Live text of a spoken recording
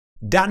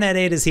.NET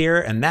 8 is here,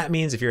 and that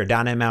means if you're a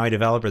 .NET MAUI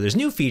developer, there's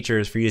new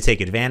features for you to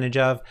take advantage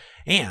of.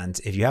 And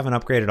if you haven't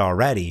upgraded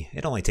already,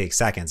 it only takes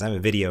seconds. I have a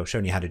video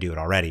showing you how to do it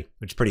already,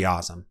 which is pretty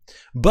awesome.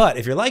 But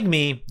if you're like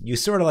me, you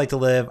sort of like to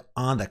live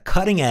on the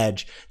cutting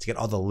edge to get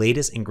all the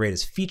latest and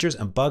greatest features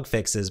and bug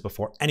fixes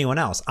before anyone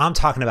else. I'm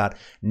talking about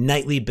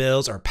nightly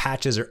builds or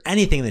patches or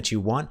anything that you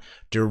want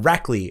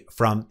directly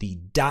from the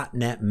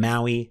 .NET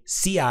MAUI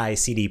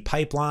CI/CD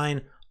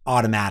pipeline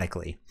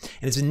automatically.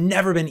 And it's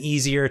never been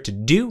easier to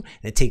do, and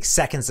it takes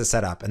seconds to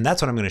set up. And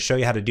that's what I'm going to show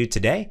you how to do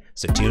today.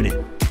 So tune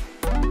in.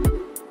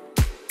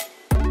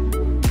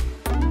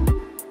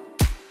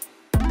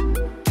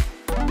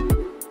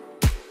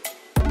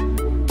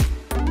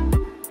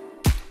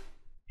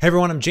 Hey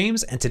everyone, I'm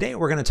James, and today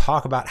we're going to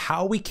talk about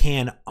how we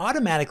can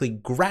automatically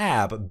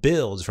grab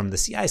builds from the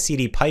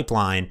CI/CD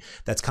pipeline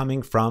that's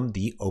coming from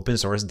the open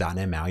source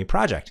 .NET MAUI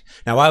project.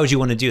 Now, why would you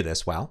want to do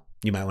this? Well,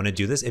 you might want to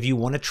do this if you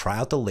want to try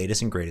out the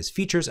latest and greatest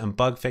features and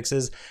bug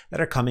fixes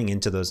that are coming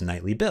into those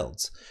nightly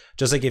builds.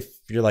 Just like if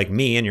you're like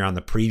me and you're on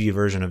the preview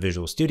version of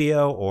Visual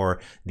Studio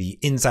or the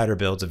insider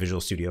builds of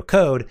Visual Studio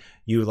Code,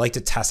 you like to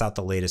test out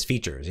the latest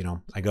features. You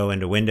know, I go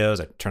into Windows,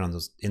 I turn on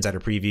those insider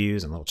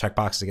previews and little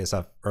checkboxes to get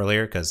stuff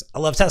earlier because I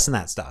love testing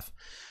that stuff.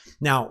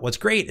 Now, what's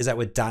great is that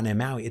with .NET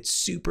MAUI, it's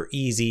super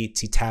easy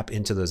to tap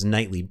into those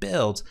nightly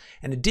builds.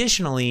 And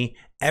additionally,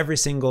 every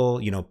single,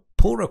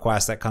 pull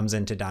request that comes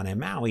into .NET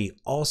MAUI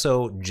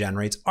also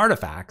generates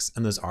artifacts,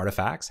 and those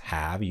artifacts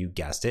have, you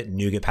guessed it,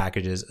 NuGet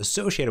packages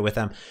associated with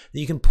them that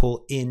you can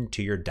pull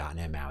into your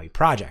 .NET MAUI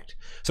project.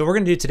 So what we're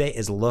going to do today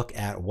is look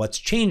at what's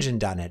changed in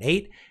 .NET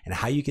 8 and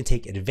how you can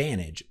take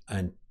advantage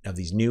of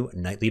these new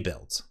nightly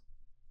builds.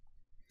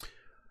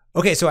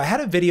 Okay, so I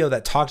had a video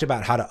that talked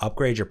about how to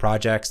upgrade your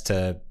projects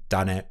to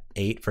 .NET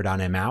 8 for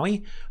 .NET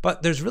MAUI,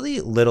 but there's really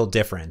little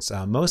difference.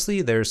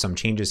 Mostly there's some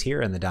changes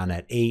here in the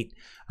 .NET 8.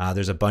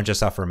 There's a bunch of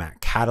stuff for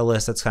Mac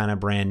Catalyst that's kind of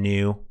brand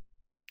new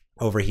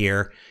over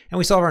here. And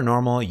we still have our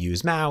normal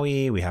use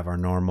MAUI. We have our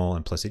normal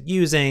implicit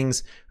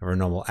usings, we have our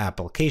normal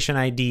application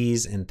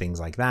IDs and things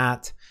like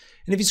that.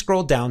 And if you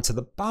scroll down to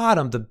the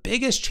bottom, the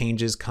biggest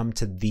changes come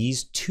to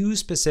these two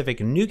specific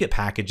NuGet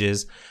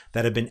packages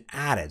that have been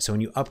added. So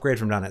when you upgrade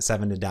from .NET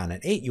 7 to .NET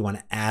 8, you want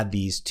to add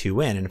these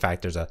two in. In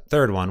fact, there's a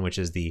third one, which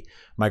is the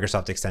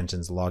Microsoft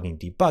Extensions logging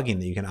debugging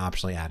that you can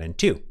optionally add in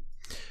too.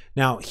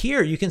 Now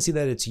here you can see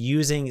that it's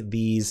using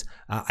these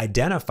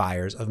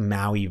identifiers of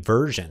MAUI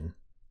version.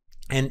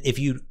 And if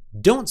you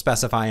don't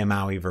specify a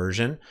MAUI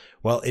version,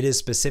 well, it is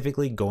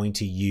specifically going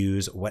to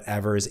use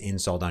whatever is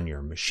installed on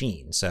your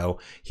machine. So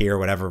here,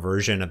 whatever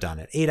version of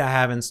 .NET 8 I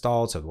have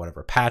installed, so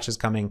whatever patch is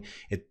coming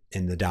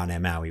in the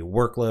 .NET MAUI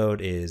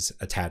workload is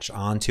attached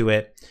onto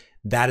it,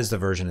 that is the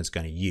version it's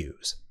going to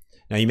use.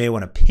 Now you may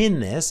want to pin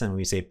this, and when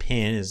we say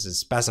pin is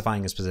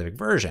specifying a specific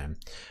version,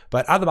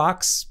 but out of the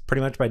box,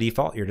 pretty much by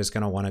default, you're just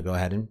going to want to go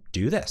ahead and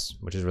do this,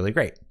 which is really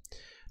great.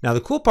 Now,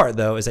 the cool part,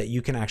 though, is that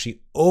you can actually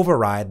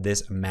override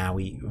this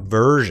MAUI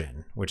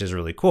version, which is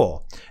really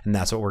cool. And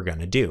that's what we're going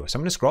to do. So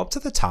I'm going to scroll up to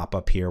the top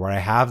up here where I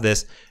have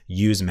this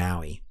use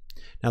MAUI.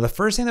 Now, the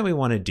first thing that we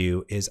want to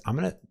do is I'm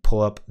going to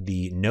pull up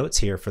the notes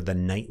here for the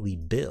nightly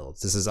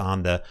builds. This is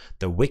on the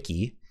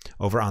wiki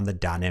over on the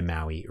 .NET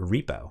MAUI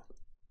repo.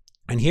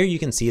 And here you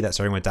can see that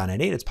starting with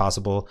 .NET 8, it's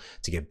possible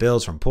to get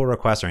builds from pull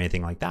requests or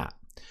anything like that.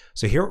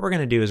 So here what we're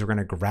going to do is we're going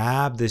to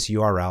grab this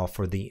URL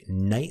for the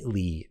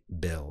nightly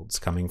builds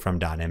coming from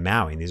 .NET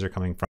MAUI. And these are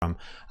coming from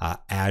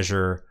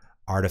Azure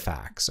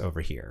Artifacts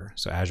over here.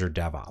 So Azure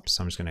DevOps.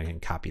 So I'm just going to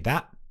copy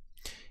that.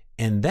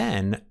 And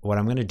then what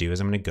I'm going to do is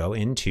I'm going to go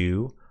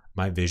into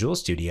my Visual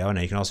Studio.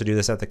 Now you can also do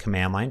this at the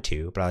command line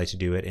too, but I like to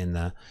do it in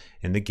the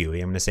GUI.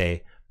 I'm going to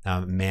say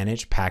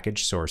manage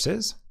package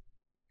sources.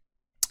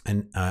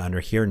 And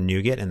under here,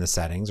 NuGet in the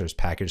settings, there's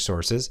package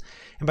sources.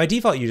 And by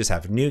default, you just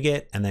have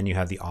NuGet, and then you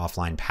have the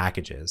offline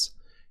packages.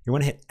 You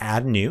want to hit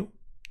add new.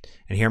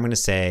 And here I'm going to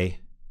say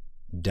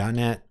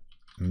 .NET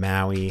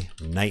MAUI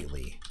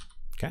nightly.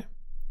 Okay.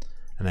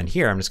 And then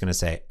here, I'm just going to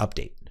say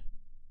update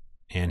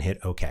and hit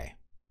OK.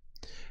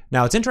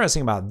 Now, what's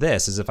interesting about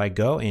this is if I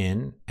go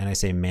in and I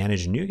say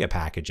manage NuGet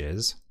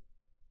packages,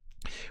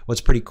 what's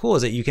pretty cool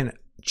is that you can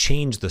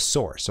change the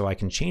source. So I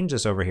can change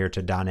this over here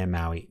to .NET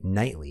MAUI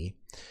nightly.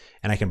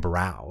 And I can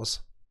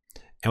browse.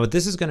 And what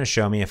this is going to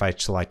show me if I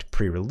select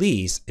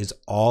pre-release is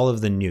all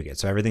of the NuGet.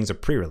 So everything's a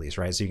pre-release,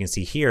 right? So you can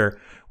see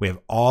here, we have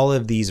all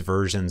of these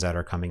versions that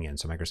are coming in.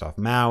 So Microsoft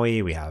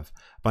MAUI, we have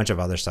a bunch of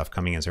other stuff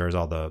coming in. So here's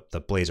all the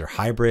Blazor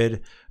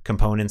hybrid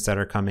components that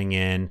are coming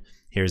in.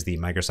 Here's the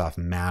Microsoft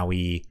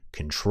MAUI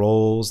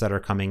controls that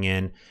are coming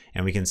in.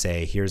 And we can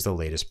say, here's the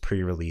latest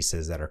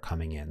pre-releases that are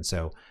coming in.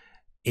 So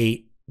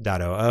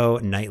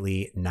 8.00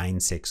 nightly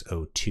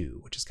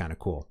 9602, which is kind of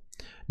cool.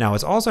 Now,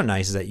 what's also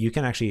nice is that you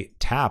can actually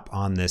tap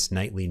on this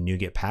nightly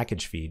NuGet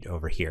package feed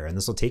over here, and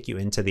this will take you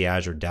into the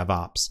Azure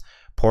DevOps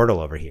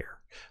portal over here.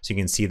 So you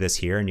can see this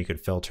here, and you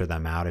could filter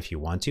them out if you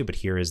want to, but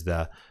here is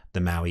the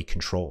MAUI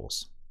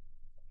controls.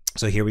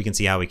 So here we can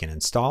see how we can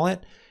install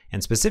it,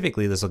 and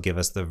specifically, this will give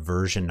us the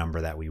version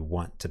number that we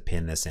want to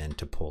pin this in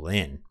to pull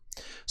in.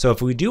 So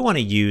if we do want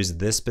to use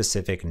this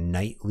specific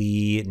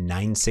nightly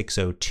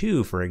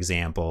 9602, for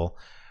example,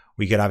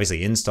 we could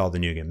obviously install the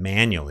NuGet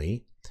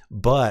manually,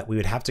 but we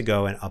would have to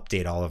go and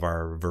update all of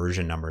our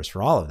version numbers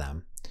for all of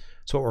them.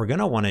 So what we're going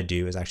to want to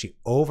do is actually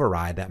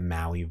override that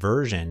MAUI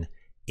version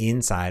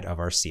inside of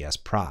our CS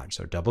proj.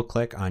 So double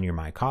click on your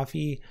My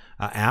Coffee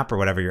app or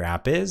whatever your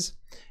app is.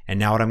 And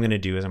now what I'm going to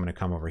do is I'm going to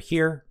come over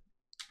here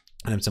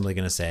and I'm simply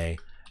going to say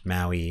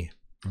MAUI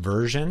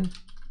version,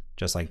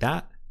 just like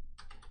that,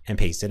 and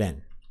paste it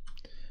in.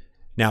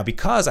 Now,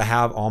 because I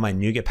have all my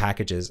NuGet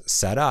packages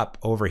set up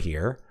over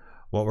here,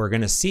 what we're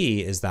going to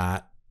see is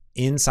that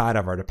inside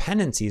of our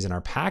dependencies and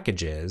our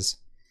packages,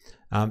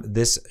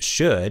 this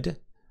should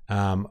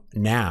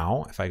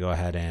now, if I go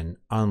ahead and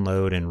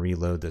unload and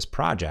reload this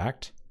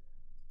project,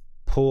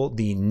 pull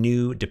the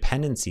new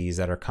dependencies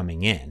that are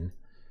coming in.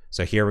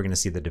 So here we're going to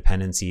see the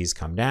dependencies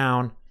come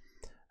down,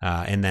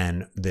 and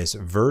then this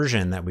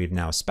version that we've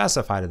now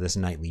specified of this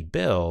nightly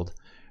build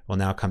will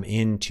now come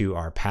into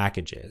our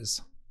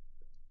packages.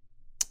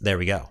 There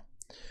we go.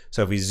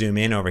 So if we zoom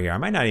in over here, I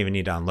might not even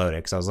need to unload it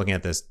because I was looking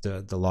at this,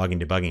 the logging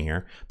debugging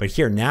here. But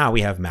here now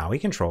we have MAUI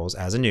controls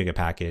as a NuGet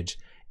package,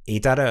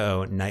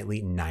 8.0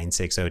 nightly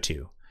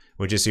 9602,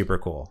 which is super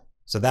cool.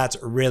 So that's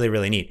really,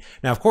 really neat.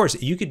 Now, of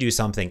course, you could do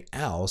something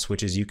else,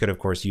 which is you could, of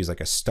course, use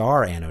like a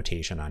star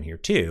annotation on here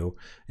too.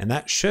 And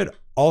that should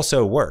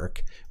also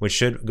work, which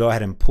should go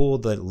ahead and pull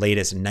the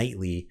latest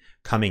nightly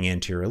coming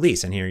into your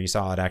release. And here you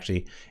saw it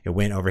actually, it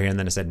went over here and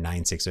then it said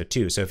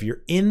 9602. So if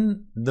you're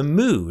in the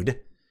mood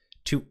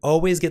to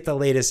always get the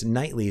latest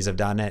nightlies of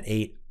 .NET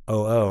 8.0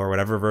 or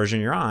whatever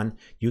version you're on,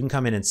 you can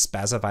come in and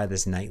specify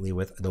this nightly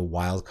with the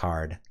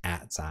wildcard @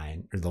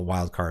 or the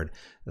wildcard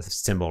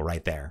symbol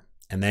right there.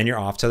 And then you're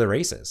off to the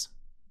races.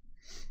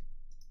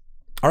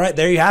 All right,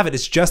 there you have it.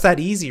 It's just that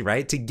easy,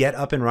 right? To get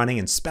up and running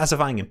and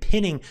specifying and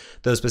pinning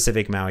those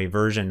specific MAUI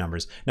version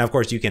numbers. Now, of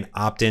course, you can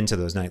opt into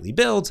those nightly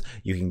builds.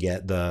 You can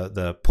get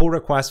the pull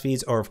request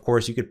feeds, or of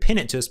course, you could pin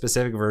it to a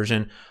specific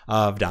version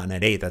of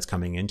 .NET 8 that's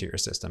coming into your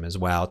system as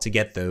well to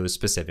get those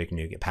specific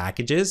NuGet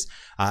packages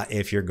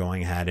if you're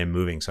going ahead and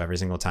moving. So every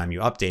single time you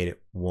update,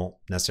 it won't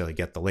necessarily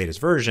get the latest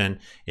version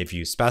if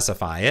you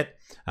specify it,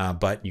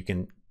 but you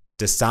can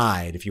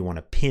decide if you want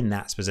to pin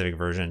that specific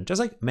version, just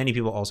like many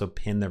people also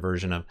pin the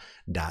version of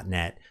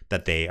 .NET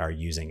that they are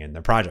using in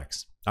their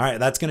projects. All right,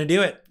 that's going to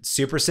do it.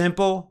 Super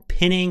simple,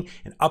 pinning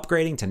and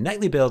upgrading to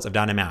nightly builds of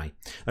 .NET MAUI.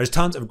 There's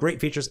tons of great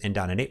features in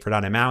 .NET 8 for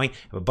 .NET MAUI. I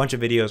have a bunch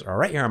of videos are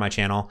right here on my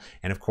channel.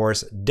 And of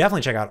course,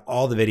 definitely check out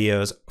all the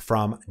videos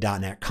from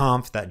 .NET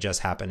Conf that just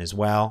happened as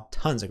well.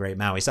 Tons of great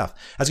MAUI stuff.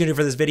 That's going to do it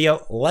for this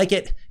video. Like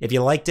it if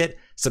you liked it.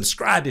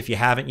 Subscribe if you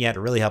haven't yet. It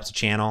really helps the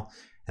channel.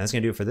 And that's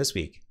going to do it for this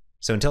week.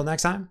 So until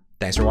next time,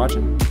 thanks for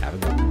watching. Have a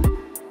good one.